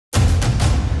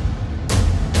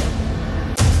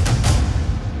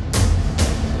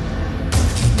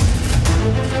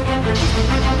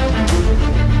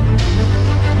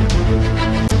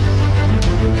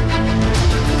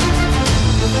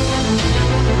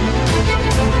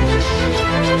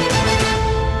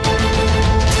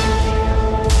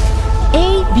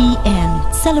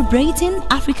celebrating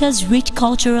Africa's rich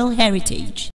cultural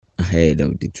heritage. Ahead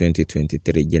of the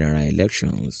 2023 general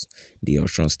elections, the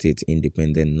Osun State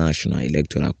Independent National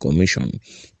Electoral Commission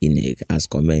 (Inec) has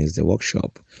commenced the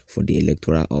workshop for the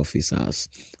electoral officers,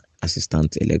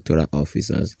 assistant electoral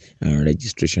officers, and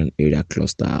registration area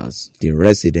clusters. The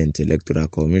resident electoral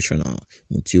commissioner,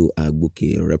 Mutiu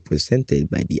Agbuke, represented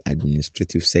by the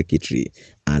administrative secretary,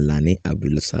 Alani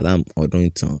Abdulsalam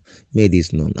Odonton, made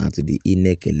this known at the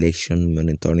Inec Election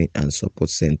Monitoring and Support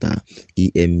Center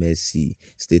 (EMSC)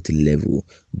 state level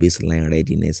baseline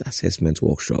readiness assessment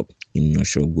workshop in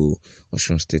Nosogbo,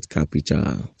 Osun State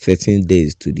capital. 13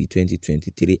 days to the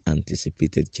 2023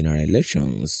 anticipated general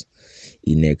elections,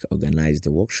 Inec organized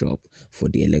the workshop for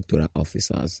the electoral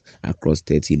officers across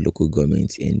 30 local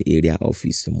governments and area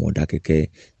office Modakeke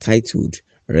titled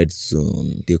Red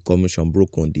Zone. The commission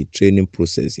broke on the training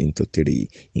process into three,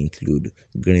 include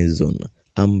Green Zone,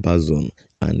 Amber Zone,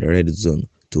 and Red Zone,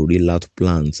 to reel out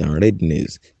plans and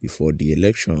readiness before the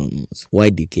elections.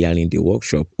 While declaring the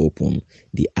workshop open,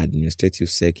 the administrative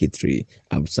secretary,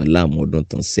 Absalam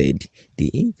Odonton, said the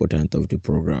importance of the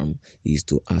program is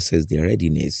to assess the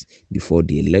readiness before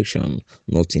the election,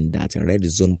 noting that a red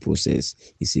zone process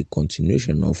is a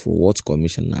continuation of what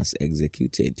commissioners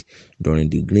executed during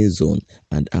the green zone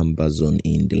and amber zone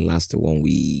in the last 1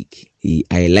 week. He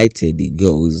highlighted the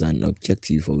goals and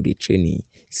objectives of the training,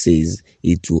 says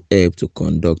it will help to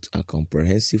conduct a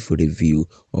comprehensive review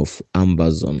of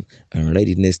amber zone and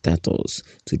readiness status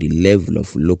to the level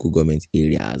of local government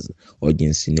areas,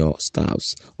 urging senior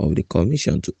staffs of the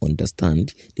commission to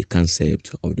understand the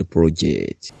concept of the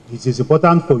project. It is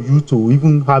important for you to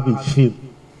even have a feel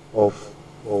of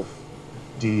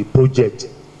the project.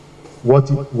 What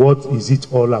is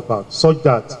it all about? Such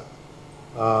that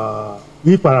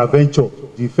if peradventure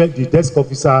the desk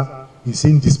officer is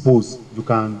indisposed, you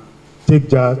can take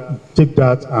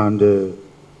that and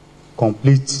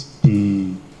complete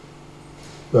the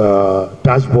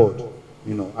dashboard,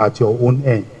 at your own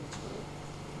end.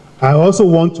 I also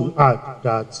want to add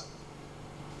that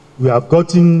we have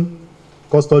gotten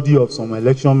custody of some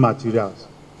election materials,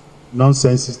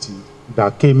 non-sensitive,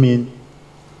 that came in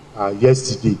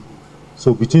yesterday.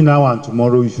 So between now and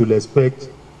tomorrow, you should expect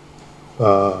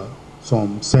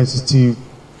some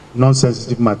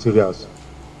non-sensitive materials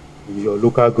in your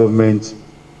local government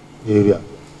area.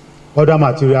 Other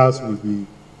materials will be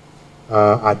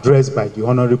addressed by the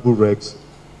Honorable Rex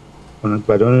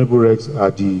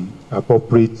at the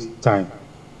appropriate time.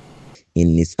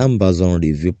 In his Amber Zone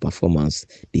review performance,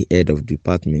 the head of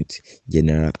Department,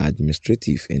 General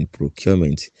Administrative and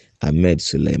Procurement, Ahmed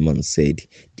Suleiman, said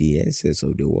the essence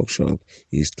of the workshop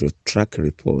is to track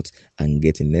reports and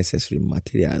get necessary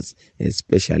materials,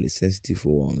 especially sensitive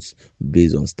ones,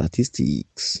 based on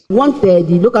statistics. We want the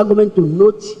local government to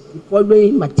note the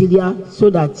following material so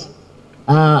that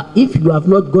if you have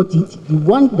not got it, the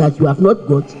one that you have not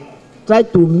got, try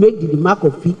to make the remark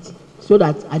of it so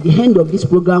that at the end of this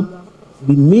program,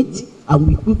 we meet and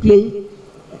we quickly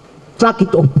track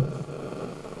it up.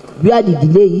 Where the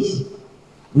delay is,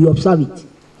 we observe it.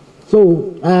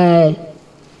 So,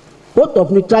 vote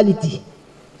of neutrality,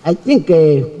 I think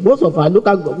most of our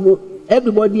local,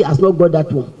 everybody has not got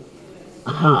that one.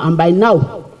 And by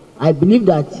now, I believe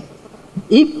that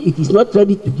if it is not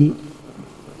ready today,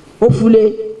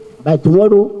 hopefully by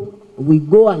tomorrow, we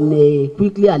go and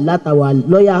quickly alert our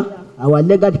lawyer, our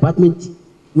legal department,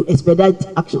 to expedite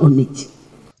action on it.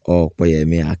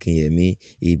 Opeyemi Akinyemi,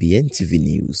 Abntv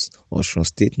News, Osun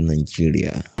State,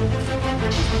 Nigeria.